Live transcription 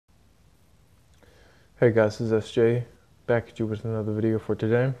Hey guys, this is SJ, back at you with another video for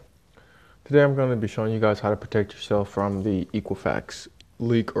today. Today I'm going to be showing you guys how to protect yourself from the Equifax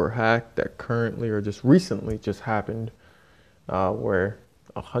leak or hack that currently or just recently just happened, where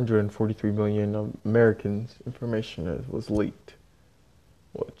 143 million Americans' information was leaked,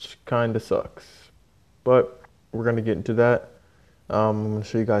 which kind of sucks. But we're going to get into that. I'm going to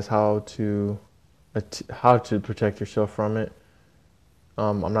show you guys how to protect yourself from it.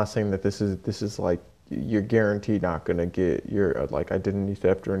 I'm not saying that this is like you're guaranteed not gonna get your like identity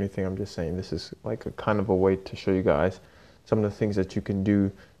theft or anything. I'm just saying this is like a kind of a way to show you guys some of the things that you can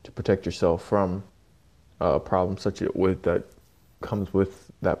do to protect yourself from problems such as that comes with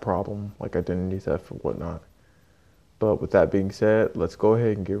that problem, like identity theft or whatnot. But with that being said, let's go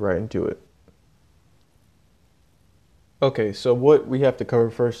ahead and get right into it. Okay, so what we have to cover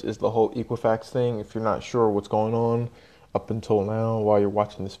first is the whole Equifax thing. If you're not sure what's going on up until now while you're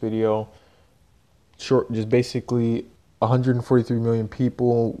watching this video, just basically 143 million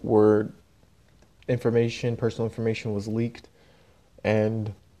people were personal information was leaked.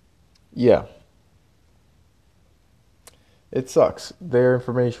 And yeah, it sucks. Their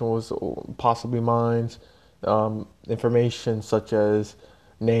information was possibly mine. Information such as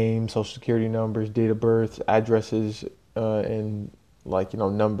names, social security numbers, date of birth, addresses, and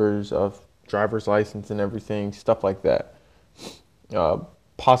numbers of driver's license and everything, stuff like that.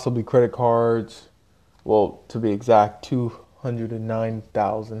 Possibly credit cards. Well, to be exact,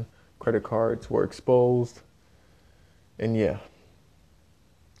 209,000 credit cards were exposed. And yeah,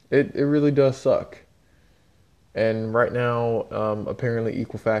 it really does suck. And right now, apparently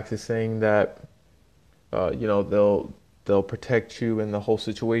Equifax is saying that, they'll protect you in the whole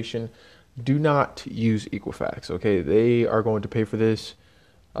situation. Do not use Equifax, okay? They are going to pay for this.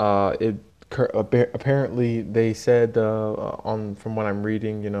 Apparently they said from what I'm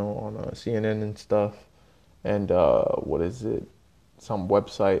reading, on CNN and stuff, and what is it? Some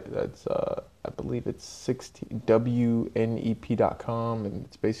website that's I believe it's 16WNEP.com, and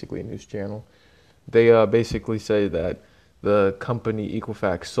it's basically a news channel. They basically say that the company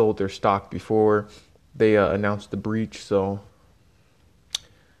Equifax sold their stock before they announced the breach. So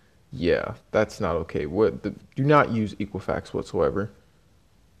yeah, that's not okay. Do not use Equifax whatsoever.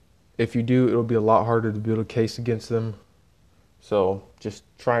 If you do, it'll be a lot harder to build a case against them. So just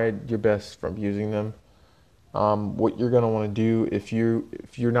try your best from using them. What you're going to want to do if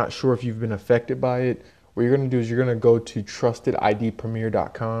you're not sure if you've been affected by it, what you're going to do is you're going to go to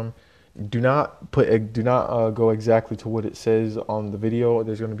trustedidpremier.com. Do not go exactly to what it says on the video.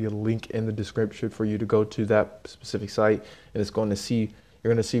 There's going to be a link in the description for you to go to that specific site, and you're going to see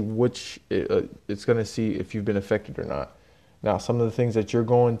it's going to see if you've been affected or not. Now, some of the things that you're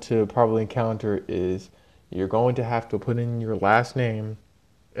going to probably encounter is you're going to have to put in your last name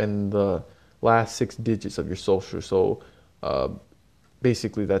and the last 6 digits of your social. So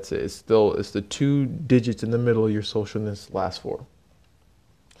basically that's it. It's the 2 digits in the middle of your social and this last 4.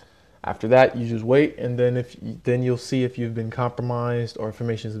 After that, you just wait, and then you'll see if you've been compromised or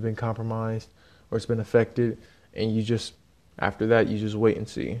information has been compromised or it's been affected, and after that you just wait and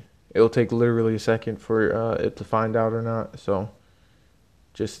see. It'll take literally a second for it to find out or not, so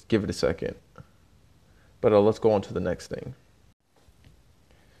just give it a second. But let's go on to the next thing.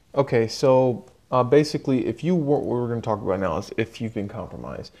 Okay, so basically, what we're going to talk about now is if you've been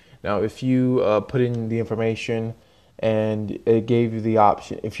compromised. Now, if you put in the information and it gave you the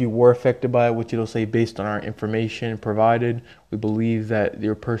option, if you were affected by it, which it'll say based on our information provided, we believe that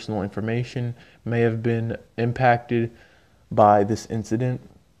your personal information may have been impacted by this incident.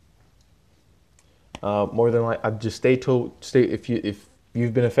 More than likely, just stay if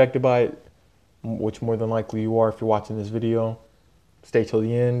you've been affected by it, which more than likely you are if you're watching this video. Stay till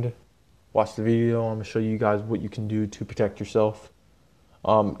the end, watch the video. I'm gonna show you guys what you can do to protect yourself.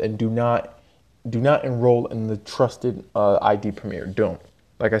 And do not enroll in the trusted ID Premier. Don't.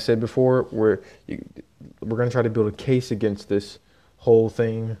 Like I said before, we're gonna try to build a case against this whole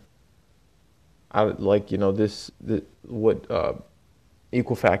thing. What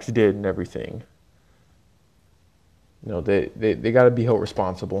Equifax did and everything. They got to be held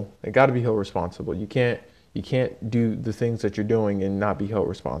responsible. They got to be held responsible. You can't do the things that you're doing and not be held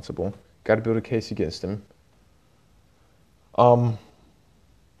responsible. Got to build a case against them. Now,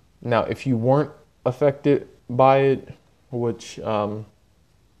 if you weren't affected by it, which more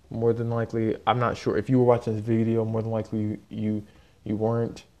than likely, I'm not sure. If you were watching this video, more than likely you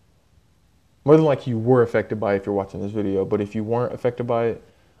weren't. More than likely you were affected by it if you're watching this video. But if you weren't affected by it,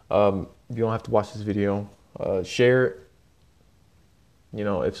 you don't have to watch this video. Share it,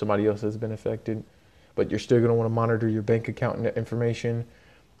 if somebody else has been affected. But you're still going to want to monitor your bank account information.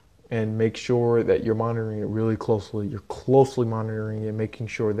 and make sure that you're monitoring it really closely. You're closely monitoring it, making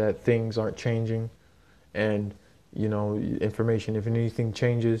sure that things aren't changing, and information. If anything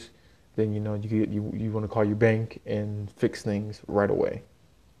changes, then you want to call your bank and fix things right away.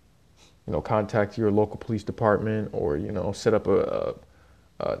 Contact your local police department, or set up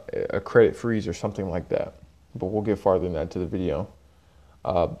a credit freeze or something like that. But we'll get farther than that to the video.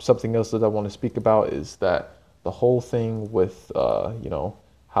 Something else that I want to speak about is that the whole thing with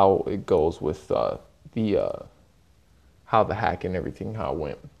how it goes with how the hack and everything, how it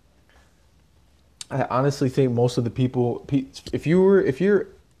went. I honestly think most of the people, if you're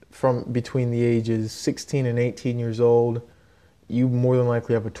from between the ages 16 and 18 years old, you more than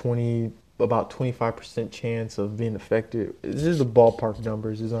likely have about 25% chance of being affected. This is the ballpark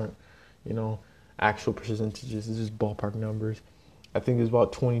numbers. These aren't, actual percentages. This is ballpark numbers. I think there's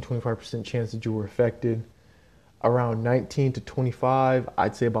about 25% chance that you were affected. Around 19 to 25,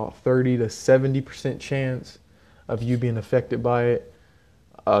 I'd say about 30 to 70% chance of you being affected by it.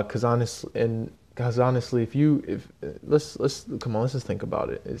 Because honestly, let's just think about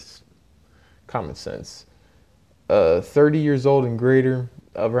it. It's common sense. 30 years old and greater,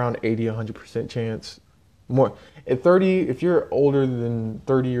 around 100% chance. More at 30, if you're older than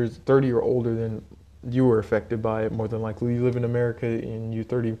 30 or older, then you were affected by it more than likely. You live in America and you're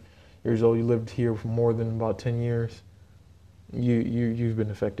 30 years old, you lived here for more than about 10 years, you've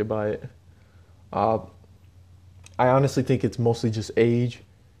been affected by it. I honestly think it's mostly just age,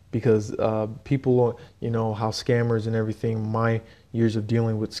 because people, how scammers and everything, my years of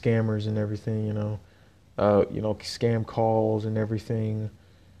dealing with scammers and everything, scam calls and everything,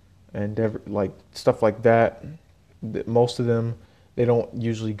 and like stuff like that. Most of them, they don't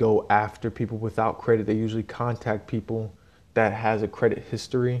usually go after people without credit. They usually contact people that has a credit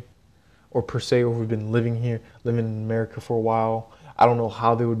history, or per se, or who've been living in America for a while. I don't know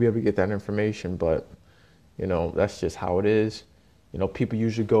how they would be able to get that information, but that's just how it is. People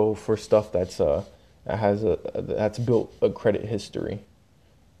usually go for stuff that's built a credit history.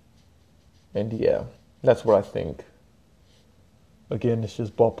 And yeah, that's what I think. Again, it's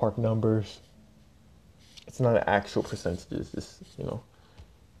just ballpark numbers. It's not an actual percentage. It's just,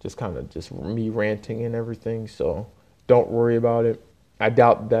 just kind of just me ranting and everything. So don't worry about it. I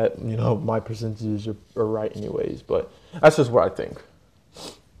doubt that, my percentages are right anyways, but that's just what I think.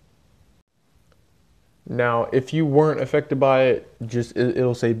 Now, if you weren't affected by it,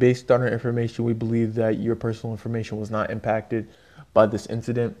 it'll say, based on our information, we believe that your personal information was not impacted by this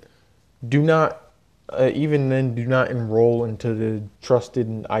incident. Do not, even then, do not enroll into the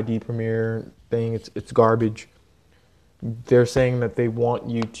trusted ID Premier thing. It's garbage. They're saying that they want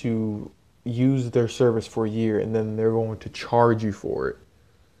you to use their service for a year, and then they're going to charge you for it,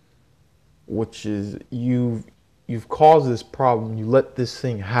 which is you've caused this problem. You let this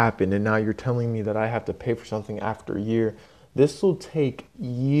thing happen, and now you're telling me that I have to pay for something after a year. This will take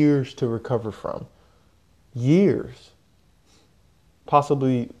years to recover from. Years.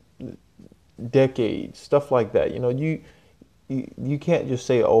 Possibly decades, stuff like that. You can't just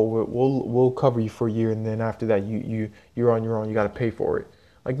say, oh, we'll cover you for a year, and then after that you're on your own. You got to pay for it.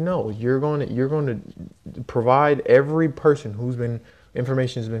 Like, no, you're going to provide every person whose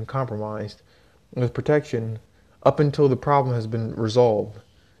information has been compromised with protection up until the problem has been resolved.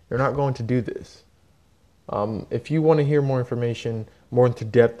 You're not going to do this. If you want to hear more information, more into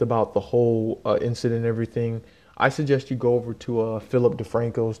depth about the whole incident and everything, I suggest you go over to Philip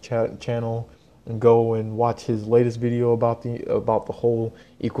DeFranco's channel and go and watch his latest video about the whole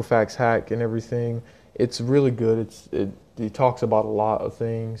Equifax hack and everything. It's really good. He talks about a lot of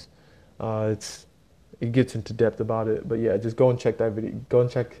things. It gets into depth about it. But yeah, just go and check that video. Go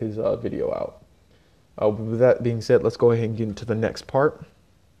and check his video out. With that being said, let's go ahead and get into the next part.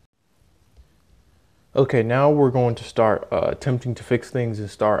 Okay, now we're going to start attempting to fix things and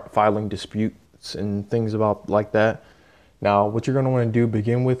start filing disputes and things about like that. Now, what you're going to want to do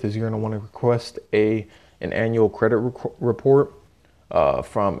begin with is you're going to want to request an annual credit report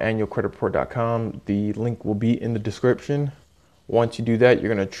from annualcreditreport.com. The link will be in the description. Once you do that,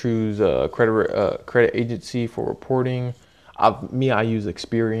 you're going to choose a credit agency for reporting. I use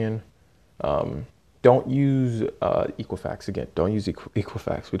Experian. Don't use Equifax again. Don't use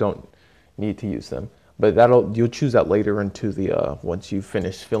Equifax. We don't need to use them. But you'll choose that later into the once you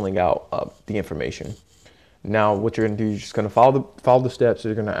finish filling out the information. Now, what you're going to do, you're just going to follow the steps.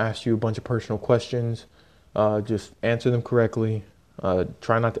 They're going to ask you a bunch of personal questions. Just answer them correctly.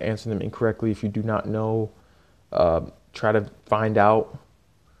 Try not to answer them incorrectly. If you do not know, try to find out.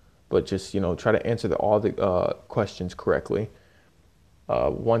 But just try to answer all the questions correctly.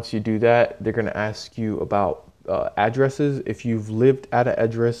 Once you do that, they're going to ask you about addresses. If you've lived at an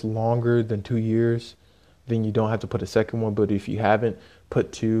address longer than 2 years, then you don't have to put a second one. But if you haven't,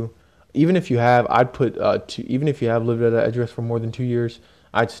 put two. Even if you have, I'd put two. Even if you have lived at an address for more than 2 years,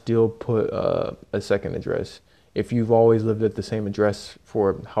 I'd still put a second address. If you've always lived at the same address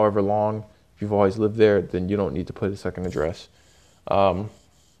for however long, if you've always lived there, then you don't need to put a second address.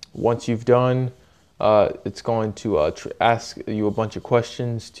 Once you've done, it's going to ask you a bunch of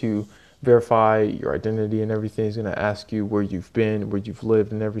questions to verify your identity and everything. It's going to ask you where you've been, where you've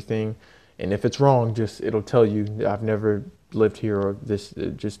lived and everything. And if it's wrong, it'll tell you, I've never lived here, or this,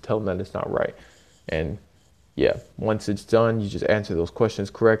 just tell them that it's not right. And yeah, once it's done, you just answer those questions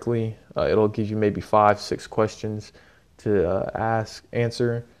correctly. It'll give you maybe 5-6 questions to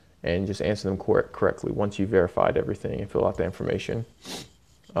answer, and just answer them correctly once you've verified everything and fill out the information.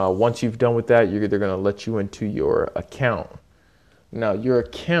 Once you've done with that, they're going to let you into your account. Now, your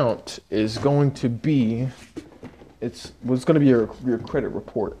account is going to be, it's going to be your credit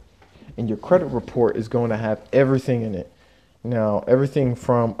report. And your credit report is going to have everything in it. Now, everything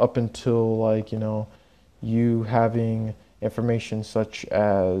from up until, like, you having information such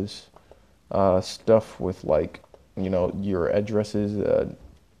as stuff with, like, your addresses,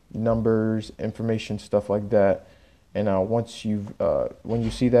 numbers, information, stuff like that. And once when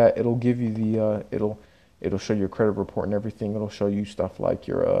you see that, it'll give you the it'll show your credit report and everything. It'll show you stuff like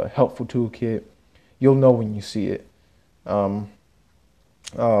your helpful toolkit. You'll know when you see it. It'll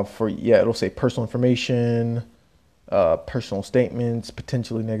say personal information, personal statements,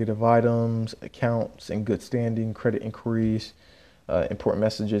 potentially negative items, accounts in good standing, credit inquiries, important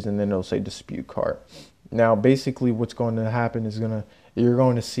messages, and then it'll say dispute card. Now, basically, what's going to happen is you're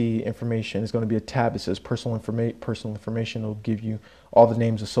going to see information. It's going to be a tab that says personal information. It'll give you all the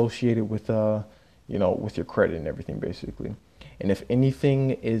names associated with with your credit and everything, basically. And if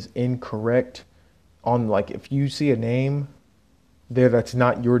anything is incorrect if you see a name there that's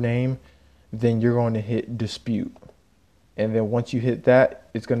not your name, then you're going to hit dispute. And then once you hit that,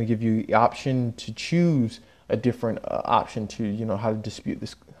 it's going to give you the option to choose a different option to how to dispute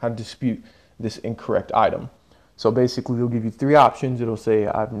this incorrect item. So basically, it'll give you 3 options. It'll say,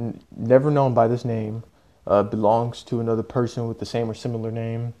 I've never known by this name, belongs to another person with the same or similar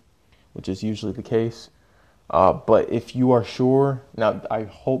name, which is usually the case. But if you are sure, now I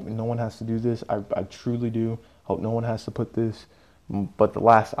hope no one has to do this. I truly do hope no one has to put this. But the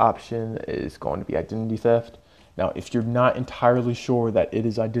last option is going to be identity theft. Now, if you're not entirely sure that it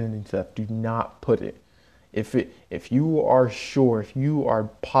is identity theft, do not put it. If you are sure, if you are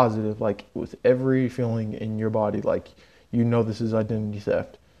positive, like with every feeling in your body, like this is identity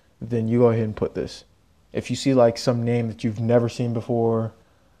theft, then you go ahead and put this. If you see like some name that you've never seen before,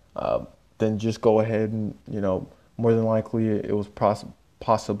 then just go ahead and more than likely it was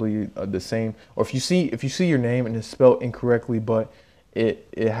possibly the same. Or if you see your name and it's spelled incorrectly, but it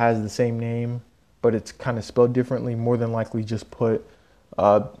has the same name, but it's kind of spelled differently, more than likely just put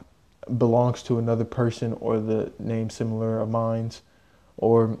belongs to another person, or the name similar of mine's,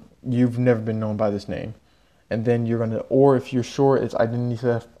 or you've never been known by this name. And then or if you're sure it's identity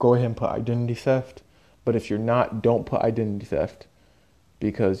theft, go ahead and put identity theft. But if you're not, don't put identity theft,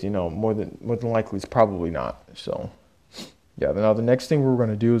 because more than likely it's probably not. So yeah. Now the next thing we're going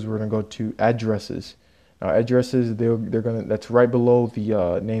to do is we're going to go to addresses. Now addresses, that's right below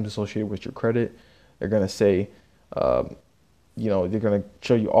the names associated with your credit. They're going to say they're going to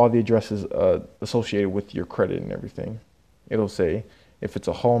show you all the addresses associated with your credit and everything. It'll say, if it's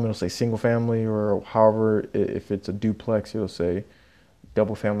a home, it'll say single family, or however, if it's a duplex, it'll say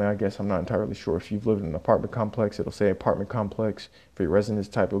double family, I guess. I'm not entirely sure. If you've lived in an apartment complex, it'll say apartment complex. For your residence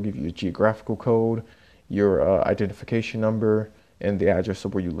type, it'll give you a geographical code, your identification number, and the address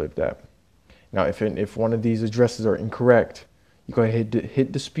of where you lived at. Now, if one of these addresses are incorrect, you go ahead and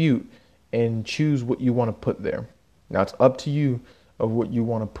hit dispute and choose what you want to put there. Now, it's up to you of what you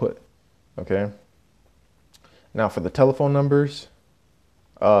want to put, okay? Now, for the telephone numbers,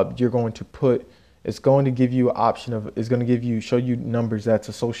 you're going to put, it's going to give you an option of, it's going to show you numbers that's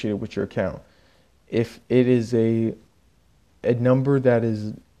associated with your account. If it is a number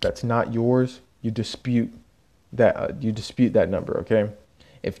that's not yours, you dispute that number, okay?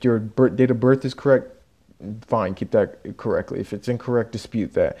 If your date of birth is correct, fine, keep that correctly. If it's incorrect,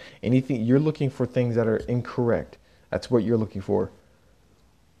 dispute that. Anything, you're looking for things that are incorrect. That's what you're looking for.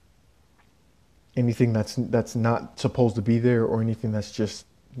 Anything that's not supposed to be there, or anything that's just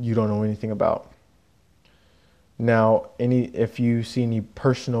you don't know anything about. Now, if you see any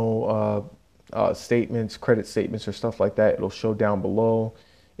personal statements, credit statements, or stuff like that, it'll show down below.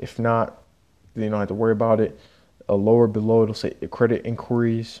 If not, then you don't have to worry about it. Lower below, it'll say credit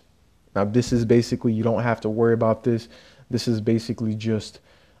inquiries. Now, this is basically, you don't have to worry about this. This is basically just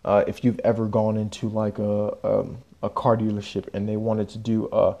if you've ever gone into like a car dealership and they wanted to do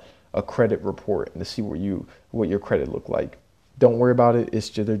a credit report and to see what your credit looked like. Don't worry about it. It's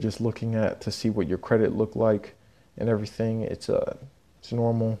just, they're just looking at to see what your credit looked like and everything. It's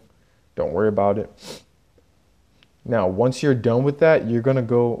normal. Don't worry about it. Now, once you're done with that, you're gonna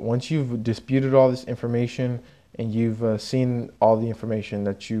go, once you've disputed all this information and you've seen all the information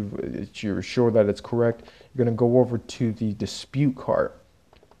that you're sure that it's correct, you're gonna go over to the dispute cart.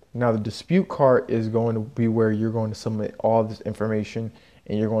 Now, the dispute cart is going to be where you're going to submit all this information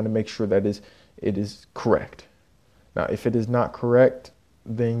and you're going to make sure that it is correct. Now, if it is not correct,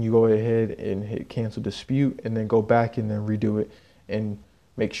 then you go ahead and hit cancel dispute and then go back and then redo it and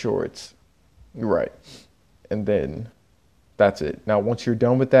make sure it's right. And then that's it. Now, once you're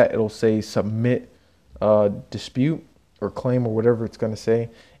done with that, it'll say submit dispute or claim or whatever it's going to say.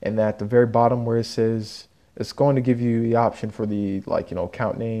 And at the very bottom where it says, it's going to give you the option for the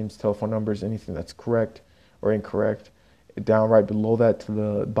account names, telephone numbers, anything that's correct or incorrect. Down right below that to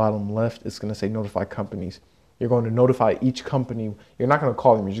the bottom left, it's going to say notify companies. You're going to notify each company. You're not going to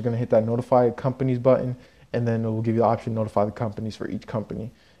call them. You're just going to hit that notify companies button, and then it will give you the option to notify the companies for each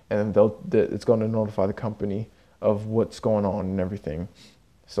company. And it's going to notify the company of what's going on and everything.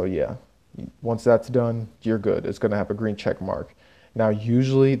 So yeah, once that's done, you're good. It's going to have a green check mark. Now,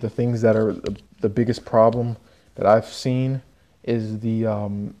 usually the things that are the biggest problem that I've seen is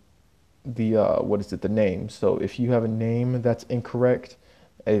the name. So if you have a name that's incorrect,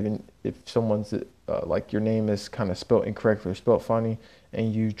 even if someone's like your name is kind of spelled incorrect or spelled funny,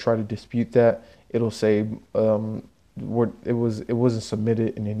 and you try to dispute that, it'll say it wasn't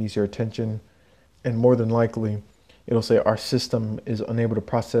submitted and it needs your attention, and more than likely it'll say our system is unable to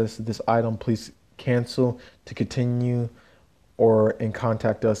process this item. Please cancel to continue, and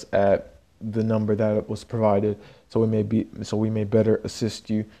contact us at the number that was provided, so we may better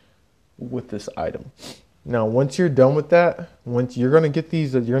assist you with this item. Now, once you're done with that, once you're gonna get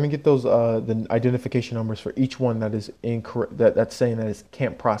those the identification numbers for each one that is incorrect, that's saying that it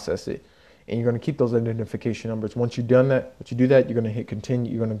can't process it, and you're gonna keep those identification numbers. Once you've done that, you're gonna hit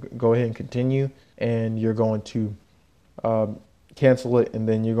continue. You're gonna go ahead and continue, and you're going to cancel it, and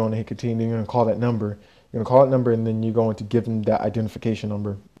then you're going to hit continue. You're gonna call that number. You're gonna call that number, and then you're going to give them that identification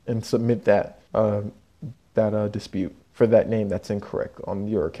number and submit that dispute for that name that's incorrect on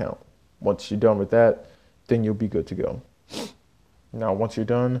your account. Once you're done with that, then you'll be good to go. Now, once you're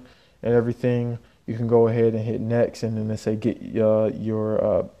done and everything, you can go ahead and hit next, and then they say get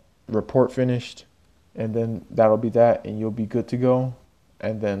your report finished, and then that'll be that, and you'll be good to go.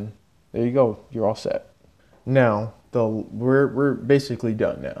 And then there you go, you're all set. Now, we're basically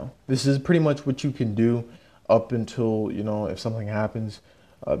done now. This is pretty much what you can do up until, if something happens.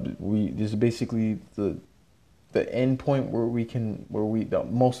 This is basically the end point where the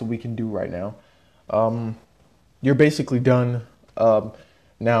most that we can do right now. You're basically done.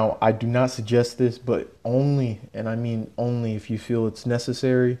 Now, I do not suggest this, but only, and I mean only, if you feel it's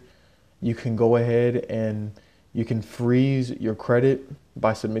necessary, you can go ahead and you can freeze your credit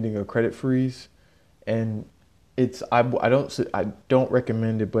by submitting a credit freeze. And I don't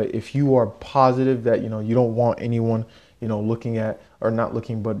recommend it, but if you are positive that you don't want anyone looking at, or not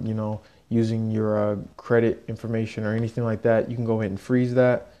looking, but using your credit information or anything like that, you can go ahead and freeze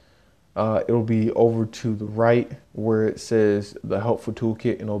that. It'll be over to the right where it says the helpful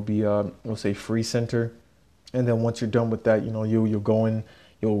toolkit, and it'll say free center. And then once you're done with that,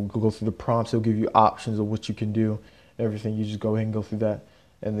 you'll go through the prompts. It'll give you options of what you can do, everything. You just go ahead and go through that,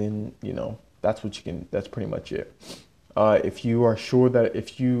 and then that's what you can. That's pretty much it. If you are sure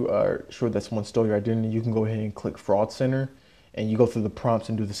that someone stole your identity, you can go ahead and click fraud center, and you go through the prompts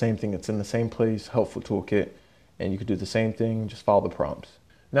and do the same thing. It's in the same place, helpful toolkit, and you can do the same thing. Just follow the prompts.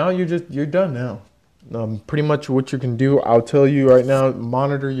 Now you're done now. Pretty much what you can do, I'll tell you right now,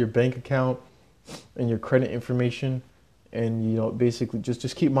 monitor your bank account and your credit information, and basically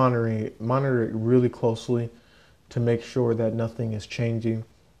just keep monitoring it. Monitor it really closely to make sure that nothing is changing,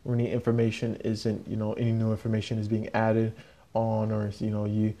 or any information isn't, any new information is being added on, or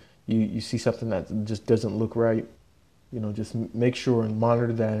you see something that just doesn't look right. Just make sure and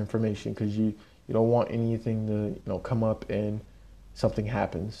monitor that information, because you don't want anything to come up and something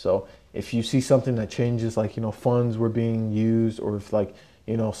happens. So if you see something that changes, like funds were being used, or if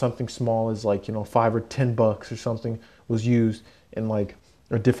something small is like $5 or $10 or something was used in like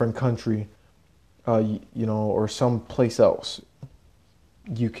a different country, or some place else,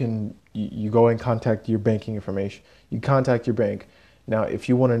 you go and contact your banking information. You contact your bank. Now, if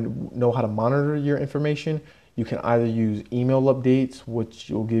you want to know how to monitor your information, You can either use email updates,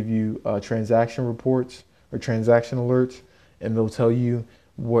 which will give you transaction reports or transaction alerts, and they'll tell you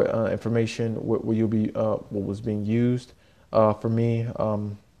what information, what you'll be, what was being used. For me,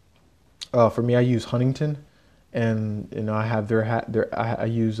 I use Huntington, and I have I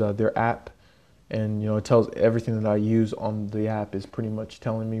use their app, and it tells everything that I use on the app is pretty much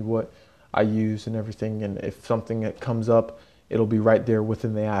telling me what I use and everything. And if something that comes up, it'll be right there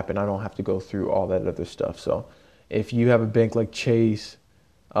within the app, and I don't have to go through all that other stuff. So if you have a bank like Chase,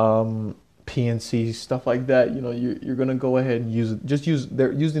 PNC, stuff like that, you're gonna go ahead and using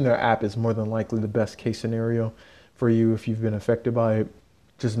their app is more than likely the best case scenario for you if you've been affected by it.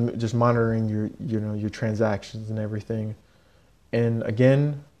 Just monitoring your transactions and everything. And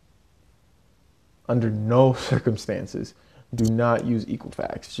again, under no circumstances, do not use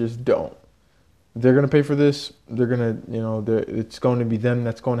Equifax. Just don't. They're gonna pay for this. They're gonna, it's going to be them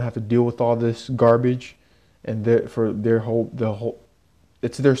that's going to have to deal with all this garbage, and it's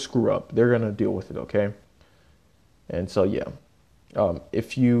their screw up. They're gonna deal with it, okay? And so yeah,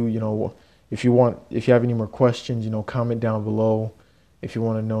 if you have any more questions, comment down below. If you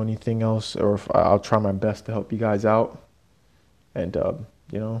want to know anything else, or if I'll try my best to help you guys out. And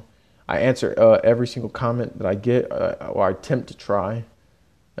I answer every single comment that I get, or I attempt to try.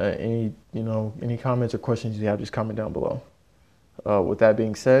 Any comments or questions you have, just comment down below. With that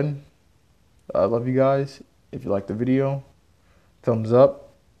being said, I love you guys. If you liked the video, thumbs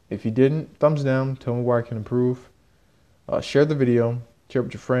up. If you didn't, thumbs down. Tell me where I can improve. Share the video. Share it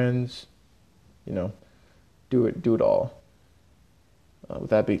with your friends. Do it all.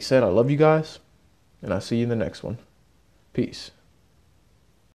 With that being said, I love you guys, and I'll see you in the next one. Peace.